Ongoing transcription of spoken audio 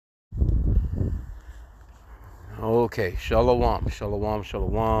Okay, shalom, shalom,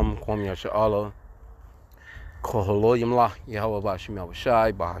 shalom, kwam yasha'Allah, koholoyim la, Yahweh ba'ashim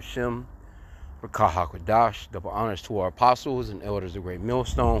Yahushai, ba'ashim, Rakah HaKodash, double honors to our apostles and elders of Great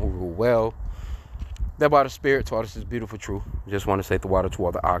Millstone who rule well, that by the Spirit taught us this beautiful truth. Just want to say the water to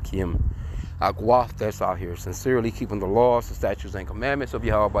all the H.I.M. Agwaf that's out here, sincerely keeping the laws, the statutes, and commandments of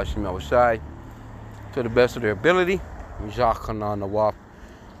Yahweh ba'ashim Yahushai to the best of their ability. Mizah Nawaf.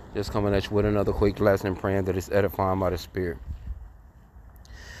 Just coming at you with another quick lesson, praying that it's edifying by the Spirit.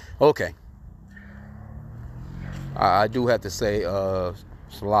 Okay. I do have to say,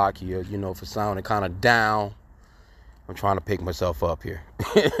 Salakia, for sounding kind of down. I'm trying to pick myself up here.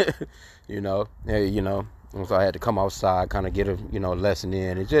 So I had to come outside, kind of get a, lesson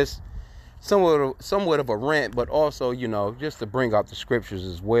in. It's just somewhat of a rant, but also, just to bring out the scriptures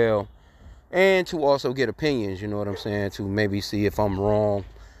as well. And to also get opinions, you know what I'm saying, to maybe see if I'm wrong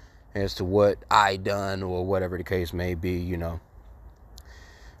as to what I done or whatever the case may be,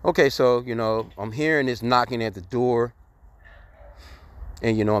 Okay, so, I'm hearing this knocking at the door.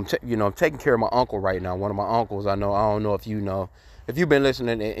 And, I'm taking care of my uncle right now. One of my uncles, I don't know if you know. If you've been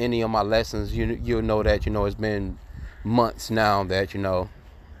listening to any of my lessons, you'll know that, it's been months now that,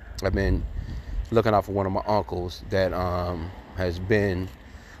 I've been looking out for one of my uncles that has been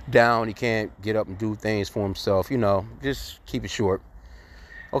down. He can't get up and do things for himself, just keep it short.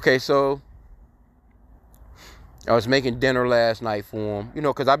 Okay, so I was making dinner last night for him,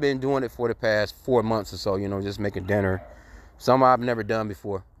 because I've been doing it for the past 4 months or so, just making dinner. Something I've never done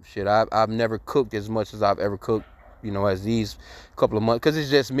before. Shit, I've never cooked as much as I've ever cooked, as these couple of months, because it's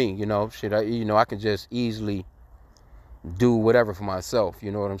just me, shit, I can just easily do whatever for myself,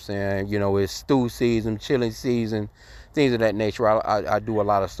 you know what I'm saying? It's stew season, chilling season, things of that nature. I do a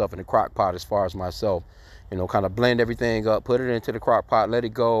lot of stuff in the crock pot as far as myself. Kind of blend everything up, put it into the crock pot, let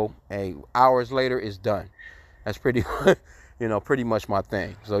it go. And hours later, it's done. That's pretty, pretty much my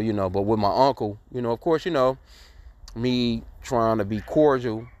thing. So, but with my uncle, of course, me trying to be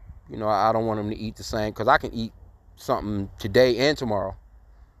cordial, I don't want him to eat the same, because I can eat something today and tomorrow,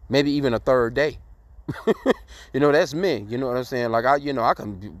 maybe even a third day. That's me. You know what I'm saying? Like, I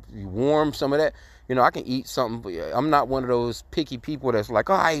can warm some of that. I can eat something. I'm not one of those picky people that's like,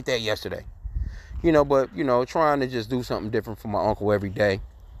 oh, I ate that yesterday. But, trying to just do something different for my uncle every day.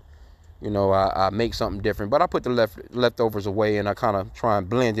 I make something different. But I put the leftovers away, and I kind of try and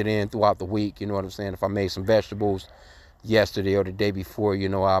blend it in throughout the week. You know what I'm saying? If I made some vegetables yesterday or the day before,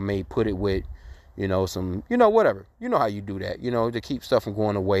 I may put it with, some, whatever. You know how you do that, to keep stuff from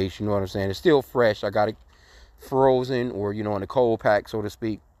going to waste. You know what I'm saying? It's still fresh. I got it frozen or, in a cold pack, so to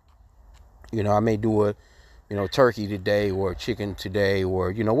speak. I may do a, turkey today or chicken today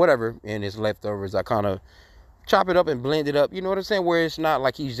or, whatever. And it's leftovers. I kind of chop it up and blend it up. You know what I'm saying? Where it's not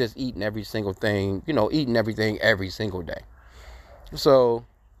like he's just eating every single thing, eating everything every single day. So,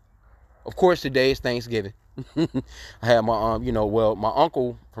 of course, today is Thanksgiving. I had my, my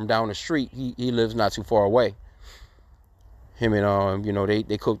uncle from down the street, he lives not too far away. Him and,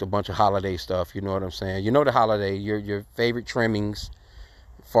 they cooked a bunch of holiday stuff. You know what I'm saying? The holiday, your favorite trimmings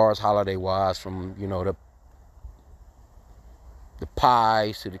as far as holiday-wise, from, the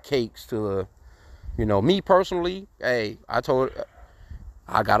pies to the cakes to the, me personally, hey, I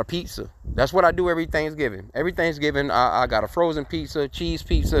got a pizza. That's what I do every Thanksgiving. Every Thanksgiving, I got a frozen pizza, cheese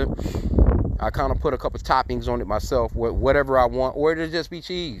pizza. I kind of put a couple toppings on it myself, whatever I want, or it'll just be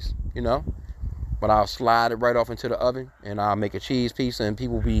cheese, But I'll slide it right off into the oven, and I'll make a cheese pizza, and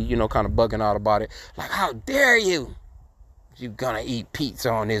people be, kind of bugging out about it. Like, how dare you? You're gonna eat pizza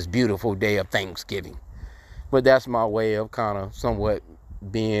on this beautiful day of Thanksgiving. But that's my way of kind of somewhat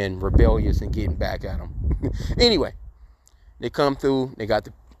being rebellious and getting back at them. Anyway, they come through, they got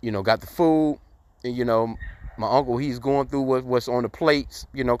the food, and, my uncle, he's going through what's on the plates,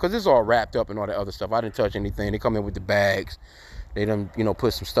 because it's all wrapped up and all that other stuff. I didn't touch anything. They come in with the bags. They done,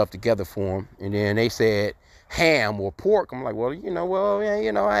 put some stuff together for him. And then they said ham or pork. I'm like, well, I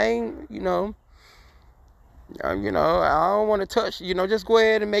ain't, I don't want to touch, just go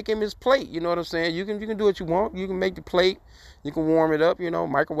ahead and make him his plate. You know what I'm saying? You can do what you want. You can make the plate. You can warm it up,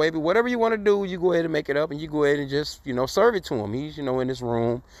 microwave it. Whatever you want to do, you go ahead and make it up, and you go ahead and just, serve it to him. He's, in his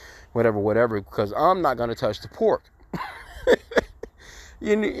room, whatever, because I'm not going to touch the pork.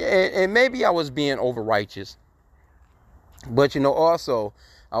 And maybe I was being over righteous. But, also,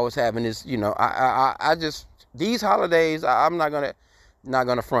 I was having this, I just, these holidays, I'm not gonna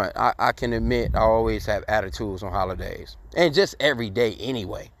front. I can admit I always have attitudes on holidays, and just every day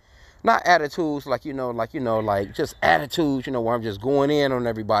anyway. Not attitudes like just attitudes, where I'm just going in on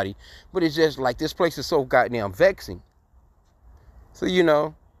everybody. But it's just like, this place is so goddamn vexing. So,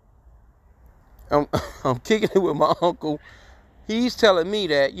 I'm, I'm kicking it with my uncle. He's telling me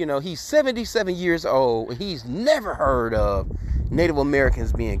that, you know, he's 77 years old and he's never heard of Native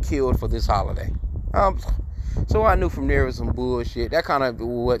Americans being killed for this holiday. So I knew from there was some bullshit. That kind of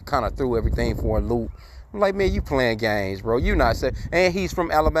what kind of threw everything for a loop. I'm like, man, you playing games, bro. You not saying. And he's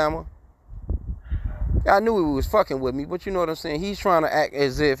from Alabama. I knew he was fucking with me, but you know what I'm saying? He's trying to act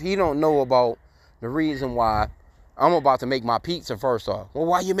as if he don't know about the reason why I'm about to make my pizza first off. Well,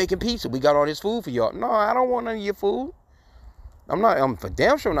 why you making pizza? We got all this food for y'all. No, I don't want none of your food. I'm for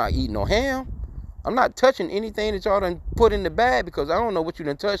damn sure not eating no ham. I'm not touching anything that y'all done put in the bag because I don't know what you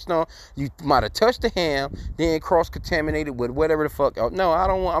done touched on. You might have touched the ham, then cross-contaminated with whatever the fuck. No,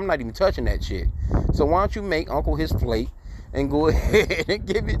 I'm not even touching that shit. So why don't you make Uncle his plate and go ahead and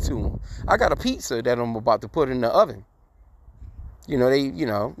give it to him? I got a pizza that I'm about to put in the oven. You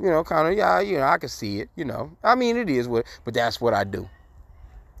know, kind of, yeah, I can see it, I mean, it is what, but that's what I do.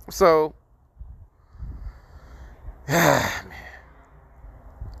 So, man.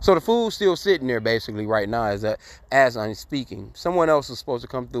 So the food's still sitting there basically right now as I'm speaking. Someone else is supposed to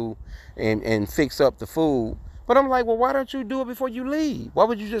come through and fix up the food. But I'm like, well, why don't you do it before you leave? Why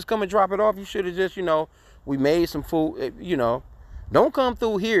would you just come and drop it off? You should have just, we made some food, Don't come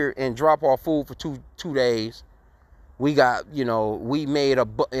through here and drop off food for two days. We got, we made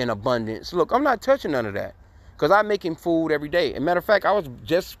in abundance. Look, I'm not touching none of that because I'm making food every day. As a matter of fact, I was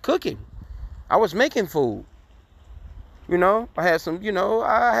just cooking. I was making food. I had some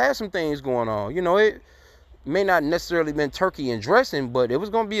things going on. It may not necessarily been turkey and dressing, but it was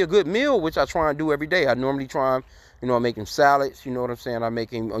going to be a good meal, which I try and do every day. I normally try, I'm making salads, you know what I'm saying? I'm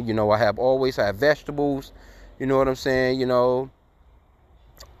making, I have vegetables, you know what I'm saying?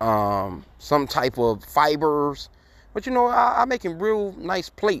 Some type of fibers. But, I'm making real nice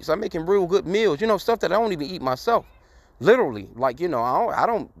plates. I'm making real good meals, stuff that I don't even eat myself. Literally, like, I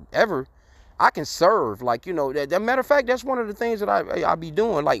don't ever... I can serve, like, that matter of fact, that's one of the things that I be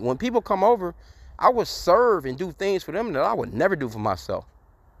doing. Like, when people come over, I would serve and do things for them that I would never do for myself.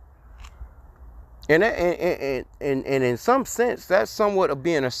 And in some sense, that's somewhat of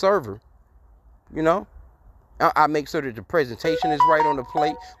being a server, I make sure that the presentation is right on the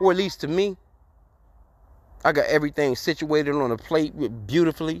plate, or at least to me. I got everything situated on the plate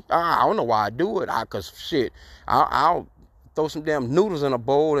beautifully. I don't know why I do it, because shit, I'll throw some damn noodles in a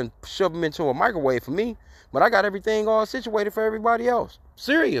bowl and shove them into a microwave for me. But I got everything all situated for everybody else.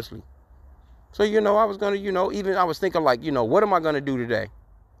 Seriously. So, I was going to, even I was thinking like, what am I going to do today?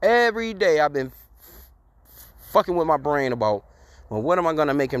 Every day I've been fucking with my brain about, well, what am I going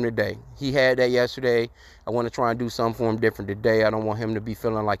to make him today? He had that yesterday. I want to try and do something for him different today. I don't want him to be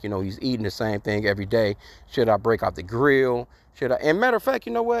feeling like, he's eating the same thing every day. Should I break out the grill? And matter of fact,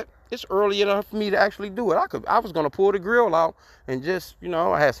 you know what? It's early enough for me to actually do it. I was gonna pull the grill out and just,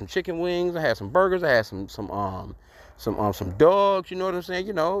 I had some chicken wings, I had some burgers, I had some dogs. You know what I'm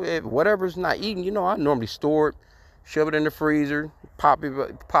saying? Whatever's not eating, I normally store it, shove it in the freezer, pop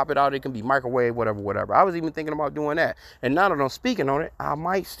it out. It can be microwave, whatever. I was even thinking about doing that. And now that I'm speaking on it, I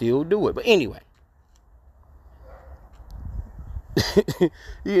might still do it. But anyway,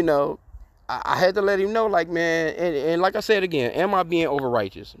 I had to let him know, like, man, and like I said again, am I being over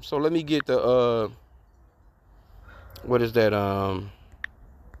righteous? So let me get the, what is that, I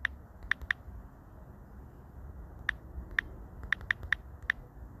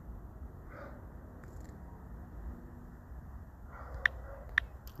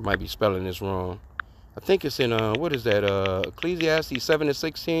might be spelling this wrong. I think it's in, what is that, Ecclesiastes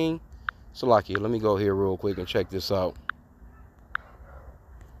 7:16. Salakia, let me go here real quick and check this out.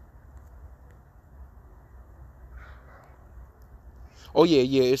 Oh, yeah,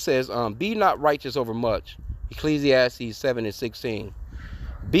 it says, be not righteous over much. Ecclesiastes 7:16.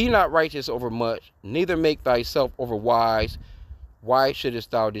 Be not righteous over much, neither make thyself over wise. Why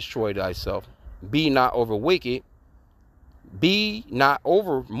shouldest thou destroy thyself? Be not over wicked. Be not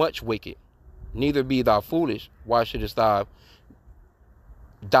over much wicked, neither be thou foolish. Why shouldest thou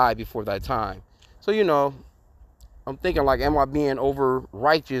die before thy time? So, I'm thinking, like, am I being over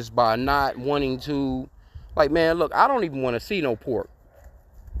righteous by not wanting to, like, man, look, I don't even want to see no pork.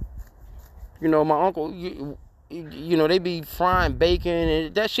 My uncle, they be frying bacon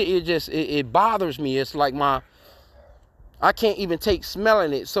and that shit, it bothers me. It's like I can't even take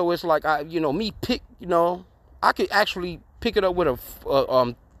smelling it. So it's like, I could actually pick it up with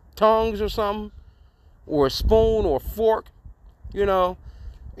a tongs or something, or a spoon or a fork,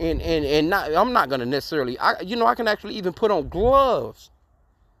 and not, I'm not going to necessarily, I can actually even put on gloves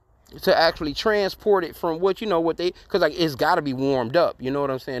to actually transport it from because like it's got to be warmed up. You know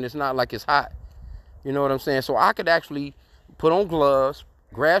what I'm saying? It's not like it's hot. You know what I'm saying? So I could actually put on gloves,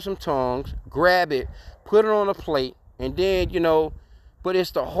 grab some tongs, grab it, put it on a plate, and then, but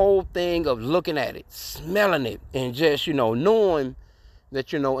it's the whole thing of looking at it, smelling it, and just, knowing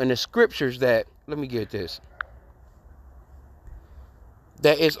that, in the scriptures that, let me get this,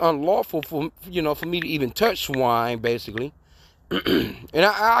 that it's unlawful for me to even touch swine, basically. And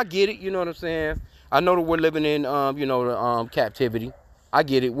I get it, you know what I'm saying? I know that we're living in, captivity. I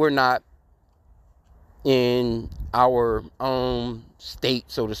get it. We're not in our own state,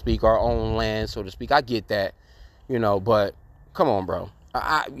 so to speak, our own land, so to speak. I get that, but come on, bro.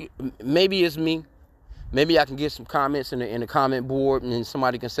 Maybe it's me. Maybe I can get some comments in the comment board, and then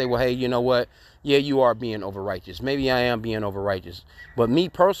somebody can say, well, hey, you know what? Yeah, you are being over righteous. Maybe I am being over righteous. But me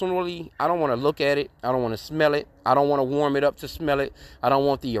personally, I don't want to look at it. I don't want to smell it. I don't want to warm it up to smell it. I don't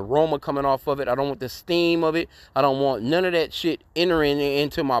want the aroma coming off of it. I don't want the steam of it. I don't want none of that shit entering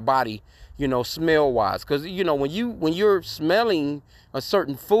into my body, smell wise. Because, when you're smelling a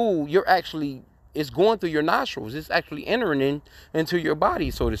certain food, it's going through your nostrils. It's actually entering into your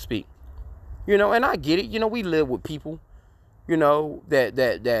body, so to speak. And I get it. We live with people,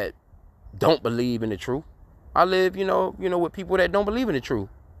 that don't believe in the truth. I live, with people that don't believe in the truth.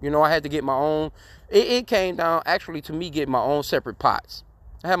 I had to get my own. It came down actually to me getting my own separate pots.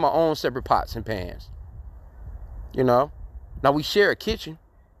 I have my own separate pots and pans. Now we share a kitchen.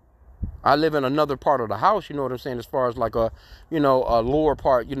 I live in another part of the house, you know what I'm saying, as far as like a lower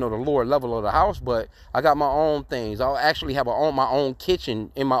part, the lower level of the house. But I got my own things. I'll actually have my own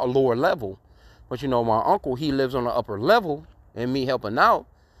kitchen in my lower level. But, my uncle, he lives on the upper level, and me helping out,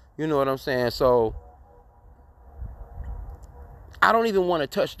 you know what I'm saying? So I don't even want to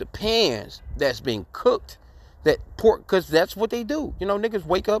touch the pans that's being cooked, that pork, because that's what they do. Niggas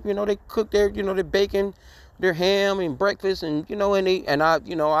wake up, they cook their, they're baking their ham and breakfast, and,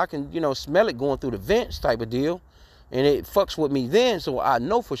 I can, smell it going through the vents type of deal. And it fucks with me then. So I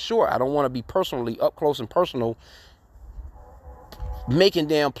know for sure I don't want to be personally up close and personal making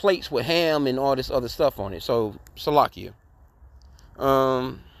damn plates with ham and all this other stuff on it. So, Salakia.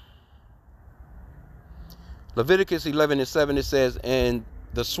 Leviticus 11:7, it says, and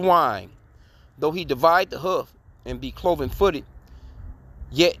the swine, though he divide the hoof and be cloven-footed,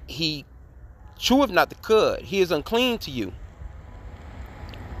 yet he cheweth not the cud, he is unclean to you.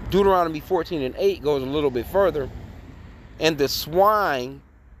 Deuteronomy 14:8 goes a little bit further. And the swine,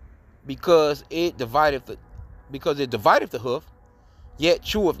 because it divideth the hoof, yet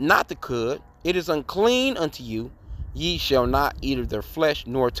cheweth not the cud, it is unclean unto you. Ye shall not eat of their flesh,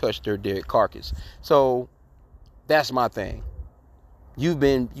 nor touch their dead carcass. So that's my thing. You've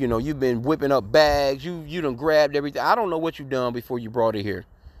been whipping up bags. You done grabbed everything. I don't know what you done before you brought it here.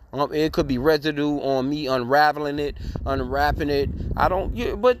 It could be residue on me unraveling it, unwrapping it.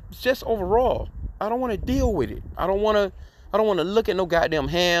 But just overall, I don't want to deal with it. I don't want to look at no goddamn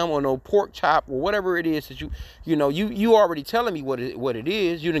ham or no pork chop or whatever it is that you already telling me what it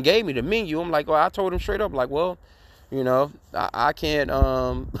is. You done gave me the menu. I'm like, I told him straight up, like, well, I can't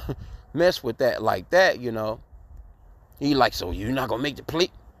mess with that like that, He like, so you're not gonna make the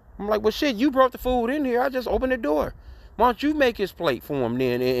plate? I'm like, well, shit, you brought the food in here. I just opened the door. Why don't you make his plate for him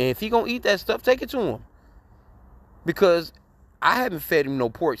then? And if he gonna eat that stuff, take it to him. Because I haven't fed him no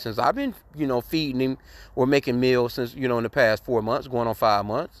pork since I've been, feeding him or making meals since, in the past 4 months, going on 5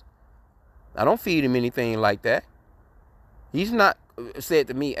 months. I don't feed him anything like that. He's not said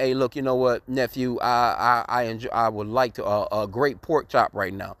to me, hey, look, you know what, nephew, I would like to a great pork chop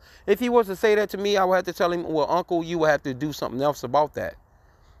right now. If he was to say that to me, I would have to tell him, well, uncle, you would have to do something else about that.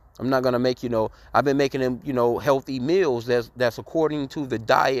 I'm not going to make, I've been making him, healthy meals that's according to the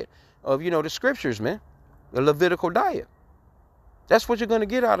diet of, the scriptures, man. The Levitical diet. That's what you're going to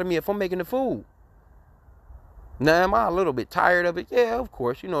get out of me if I'm making the food. Now, am I a little bit tired of it? Yeah, of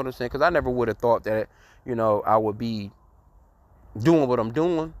course. You know what I'm saying? Because I never would have thought that, I would be doing what I'm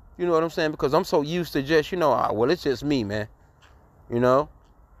doing. You know what I'm saying? Because I'm so used to just, well, it's just me, man.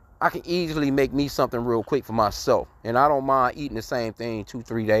 I can easily make me something real quick for myself. And I don't mind eating the same thing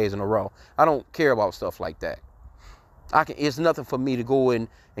 2-3 days in a row. I don't care about stuff like that. It's nothing for me to go in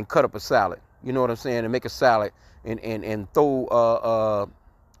and cut up a salad. You know what I'm saying? And make a salad and throw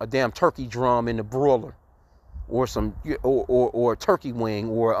a damn turkey drum in the broiler, or some or a turkey wing,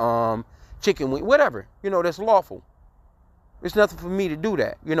 or chicken wing, whatever. That's lawful. It's nothing for me to do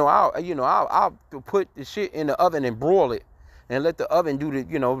that. I'll put the shit in the oven and broil it, and let the oven do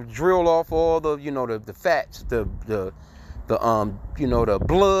the drill off all the the fats, the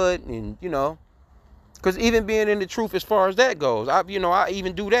blood, and because even being in the truth as far as that goes, I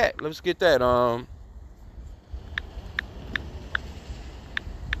even do that. Let's get that.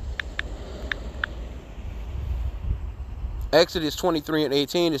 Exodus 23 and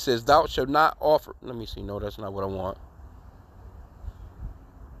 18, it says, thou shalt not offer. Let me see. No, that's not what I want.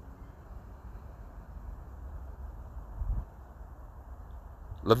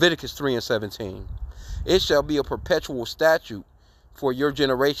 Leviticus 3 and 17. It shall be a perpetual statute for your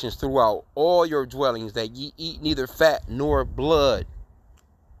generations throughout all your dwellings, that ye eat neither fat nor blood.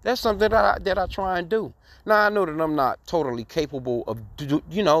 That's something that I try and do. Now, I know that I'm not totally capable of,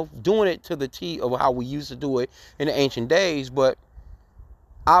 doing it to the T of how we used to do it in the ancient days, but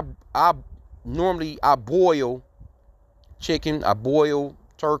I normally boil chicken, I boil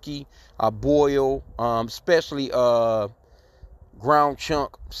turkey, I boil especially ground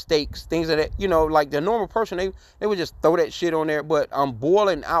chunk steaks, things of that. Like the normal person, they would just throw that shit on there, but I'm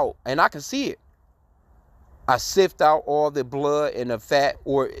boiling out, and I can see it. I sift out all the blood and the fat,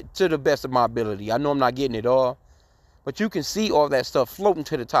 or to the best of my ability. I know I'm not getting it all, but you can see all that stuff floating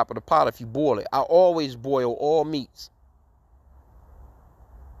to the top of the pot if you boil it. I always boil all meats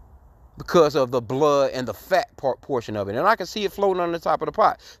because of the blood and the fat portion of it, and I can see it floating on the top of the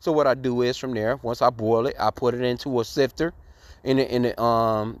pot. So what I do is, from there, once I boil it, I put it into a sifter in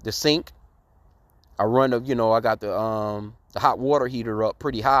the sink. I run I got the hot water heater up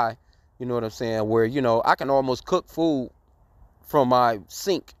pretty high. You know what I'm saying? Where, I can almost cook food from my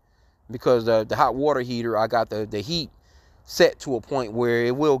sink, because the hot water heater, I got the heat set to a point where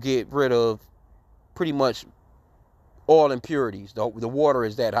it will get rid of pretty much all impurities. The water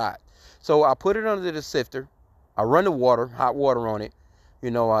is that hot. So I put it under the sifter. I run the hot water on it.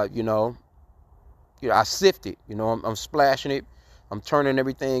 I sift it. I'm splashing it. I'm turning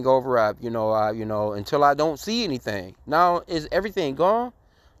everything over. Until I don't see anything. Now, is everything gone?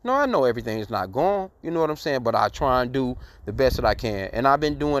 No, I know everything is not gone. You know what I'm saying? But I try and do the best that I can. And I've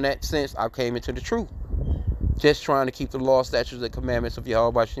been doing that since I came into the truth. Just trying to keep the law, statutes, and commandments of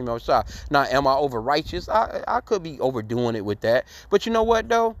Yahweh H.I.M. Now, am I over righteous? I could be overdoing it with that. But you know what,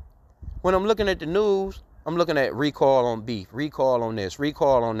 though? When I'm looking at the news, I'm looking at recall on beef, recall on this,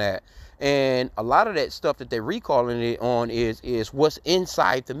 recall on that. And a lot of that stuff that they're recalling it on is what's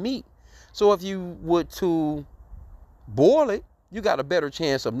inside the meat. So if you were to boil it, you got a better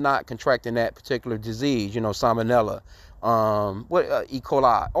chance of not contracting that particular disease, salmonella, E.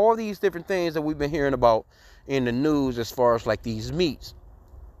 coli, all these different things that we've been hearing about in the news as far as like these meats.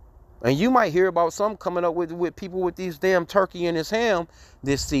 And you might hear about some coming up with people with these damn turkey and this ham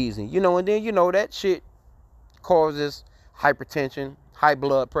this season, and then, that shit causes hypertension, high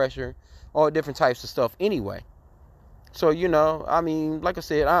blood pressure, all different types of stuff anyway. So, like I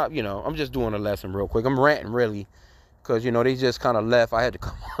said, I'm just doing a lesson real quick. I'm ranting really, because, they just kind of left. I had to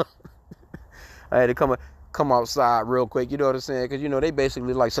come I had to come outside real quick, you know what I'm saying? Because, they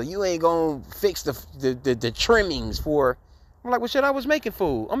basically like, so you ain't gonna fix the trimmings for... I'm like, well, shit, I was making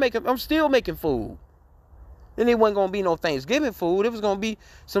food. I'm still making food. Then it wasn't gonna be no Thanksgiving food. It was gonna be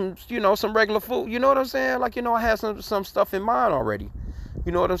some regular food. You know what I'm saying? Like, I had some stuff in mind already.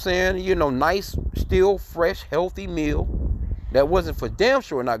 You know what I'm saying? Nice, still fresh, healthy meal that wasn't for damn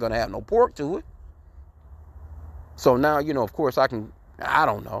sure not gonna have no pork to it. So now, of course I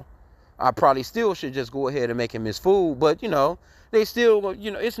don't know. I probably still should just go ahead and make him his food, but they still,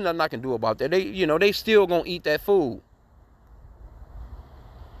 it's nothing I can do about that. They still gonna eat that food.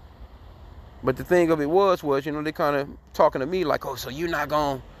 But the thing of it was, they kind of talking to me like, oh, so you're not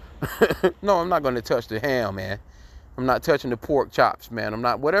going to... No, I'm not going to touch the ham, man. I'm not touching the pork chops, man. I'm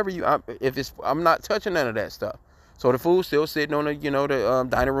not, I'm not touching none of that stuff. So the food's still sitting on the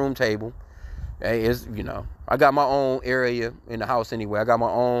dining room table. Hey, I got my own area in the house anyway. I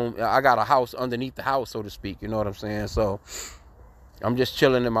got a house underneath the house, so to speak. You know what I'm saying? So I'm just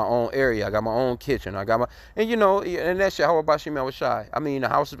chilling in my own area. I got my own kitchen. And that's Yahweh H.I.M. I mean, the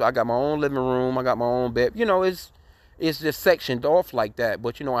house, I got my own living room. I got my own bed. It's just sectioned off like that.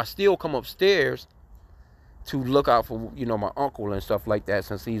 But, I still come upstairs to look out for, my uncle and stuff like that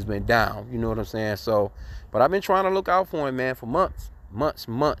since he's been down. You know what I'm saying? So, but I've been trying to look out for him, man, for months.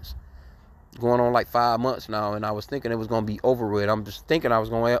 Going on like 5 months now. And I was thinking it was going to be over with. I'm just thinking I was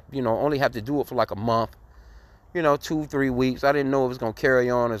going to, only have to do it for like a month. 2-3 weeks. I didn't know it was going to carry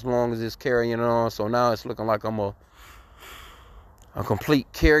on as long as it's carrying on. So now it's looking like I'm a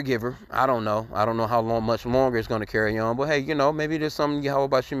complete caregiver. I don't know how much longer it's going to carry on. But hey, maybe there's something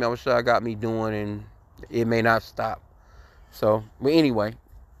Yahweh H.I.M. got me doing and it may not stop. So, but anyway,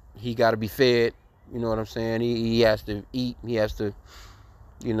 he got to be fed. You know what I'm saying? He has to eat. He has to,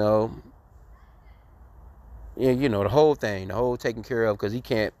 the whole thing, the whole taken care of, because he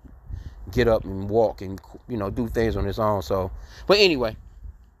can't get up and walk and do things on his own. So, but anyway,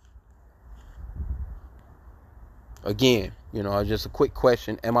 again, just a quick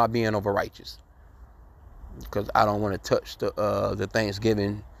question: am I being over righteous? because I don't want to touch the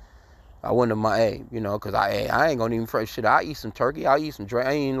Thanksgiving. I wouldn't have my, you know, because I ain't gonna even fresh shit. I eat some turkey. I eat some drink.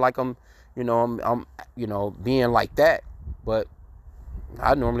 I ain't like I'm you know, being like that. But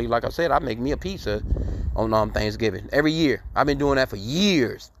I normally, like I said, I make me a pizza on Thanksgiving every year. I've been doing that for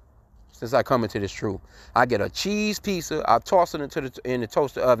years since I come into this truth. I get a cheese pizza. I toss it in the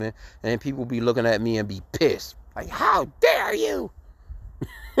toaster oven, and people be looking at me and be pissed. Like, how dare you?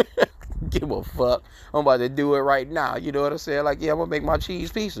 Give a fuck. I'm about to do it right now. You know what I'm saying? Like, yeah, I'm gonna make my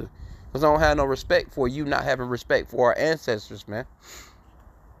cheese pizza. Because I don't have no respect for you not having respect for our ancestors, man.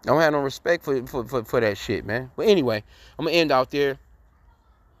 I don't have no respect for that shit, man. But anyway, I'm going to end out there.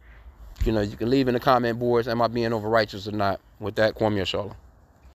 You know, you can leave in the comment boards, am I being over righteous or not? With that, Kwame Yashala.